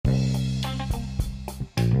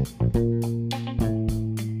All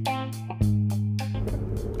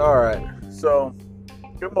right. So,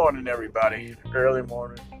 good morning, everybody. Early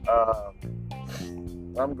morning.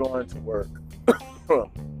 I'm going to work.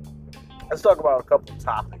 Let's talk about a couple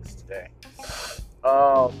topics today.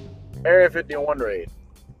 Um, Area 51 raid.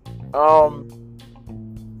 Um,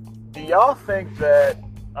 do y'all think that?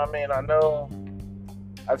 I mean, I know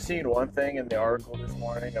I've seen one thing in the article this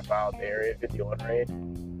morning about the Area 51 raid.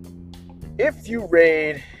 If you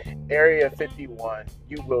raid Area 51,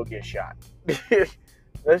 you will get shot.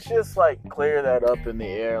 Let's just clear that up in the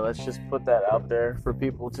air. Let's just put that out there for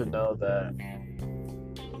people to know that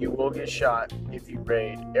you will get shot if you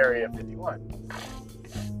raid Area 51.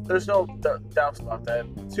 There's no doubts about that.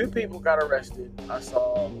 2 people got arrested, I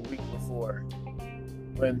saw a week before,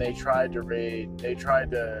 when they tried to break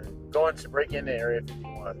into Area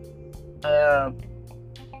 51.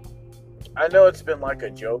 I know it's been like a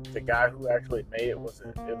joke. The guy who actually made it was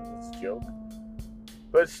a joke.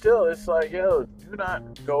 But still, it's like, yo, do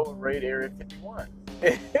not go raid Area 51.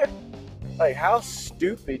 Like, how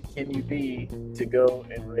stupid can you be to go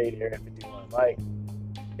and raid Area 51? Like,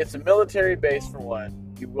 it's a military base for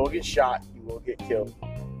one. You will get shot. You will get killed.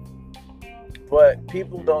 But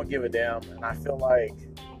people don't give a damn. And I feel like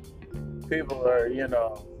people are,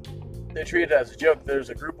 they treat it as a joke. There's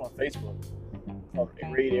a group on Facebook called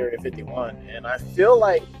Raid Area 51. And I feel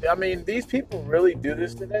like, these people really do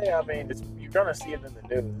this today. You're going to see it in the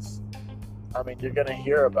news. You're going to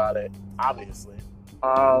hear about it, obviously.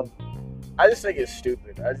 I just think it's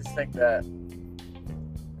stupid. I just think that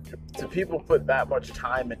to people put that much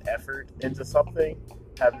time and effort into something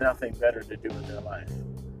have nothing better to do with their life.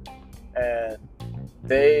 And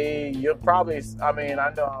you'll probably, I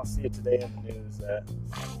know I'll see it today in the news that,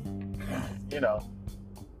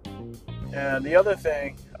 And the other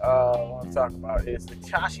thing I want to talk about is the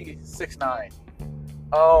Tekashi 6ix9ine.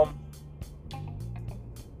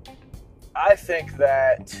 I think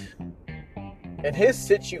that in his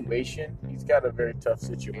situation, he's got a very tough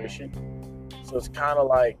situation. So it's kind of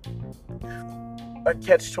like a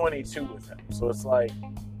catch-22 with him. So it's like,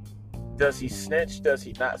 does he snitch? Does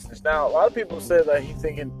he not snitch? Now, a lot of people say that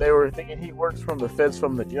they were thinking he works from the feds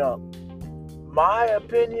from the jump. My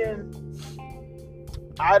opinion,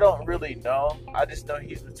 I don't really know. I just know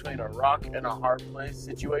he's between a rock and a hard place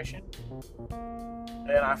situation.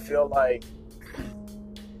 And I feel like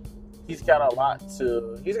he's got a lot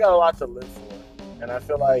to live for. And I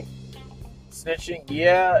feel like snitching,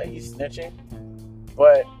 yeah, he's snitching.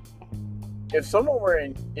 But if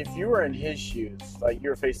you were in his shoes, like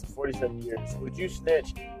you're facing 47 years, would you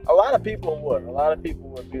snitch? A lot of people would. A lot of people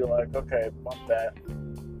would be like, okay, bump that.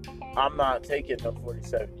 I'm not taking the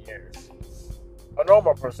 47 years. A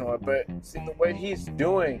normal person would, but see the way he's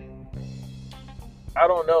doing, I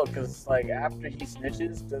don't know, because it's like after he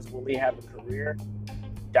snitches, will he have a career?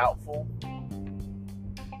 Doubtful.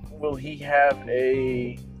 Will he have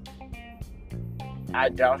I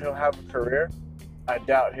doubt he'll have a career. I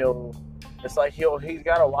doubt it's like he's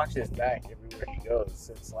got to watch his back everywhere he goes,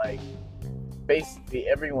 since basically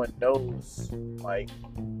everyone knows,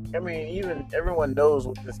 even everyone knows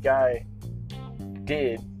what this guy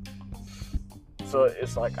did. So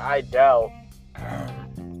it's like, I doubt,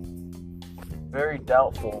 very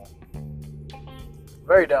doubtful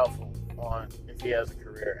on if he has a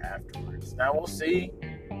career afterwards. Now we'll see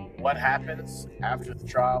what happens after the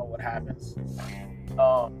trial, what happens.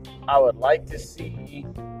 I would like to see,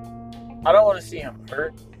 I don't want to see him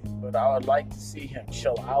hurt, but I would like to see him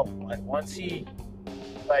chill out. Once he,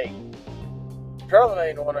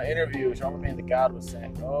 Charlamagne on an interview, Charlamagne the God was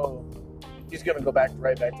saying, he's going to go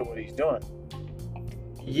right back to what he's doing.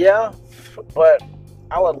 Yeah, but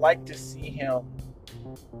I would like to see him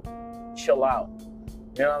chill out.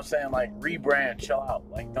 You know what I'm saying? Rebrand, chill out.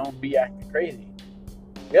 Don't be acting crazy.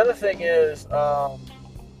 The other thing is,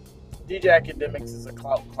 DJ Academics is a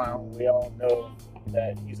clout clown. We all know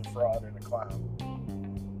that he's a fraud and a clown.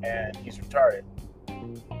 And he's retarded.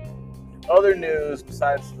 Other news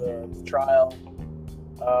besides the trial,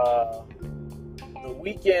 The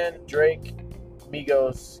Weeknd, Drake,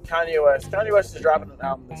 Migos, Kanye West. Kanye West is dropping an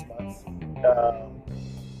album this month.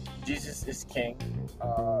 Jesus is King,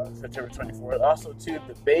 September 24th. Also, too,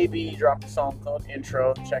 The Baby dropped a song called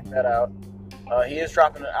Intro. Check that out. He is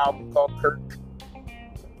dropping an album called Kirk.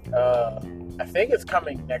 I think it's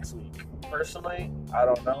coming next week. Personally, I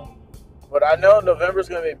don't know. But I know November is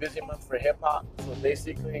going to be a busy month for hip-hop. So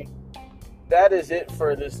basically, that is it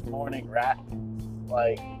for this morning rap.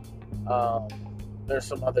 There's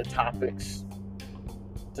some other topics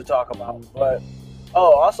to talk about. But,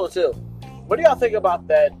 also, too, what do y'all think about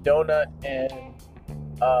that Donut and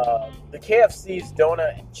The KFC's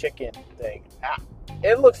donut and chicken thing,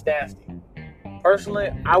 it looks nasty. Personally,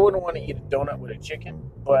 I wouldn't want to eat a donut with a chicken,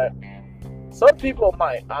 but some people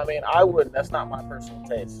might. I mean, I wouldn't. That's not my personal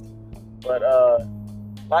taste. But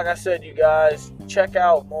like I said, you guys, check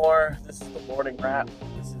out more. This is the Morning Wrap.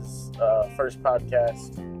 This is first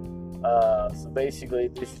podcast. So basically,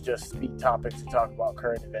 this is just speed topics to talk about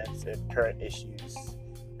current events and current issues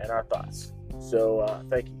and our thoughts. So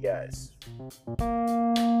thank you guys.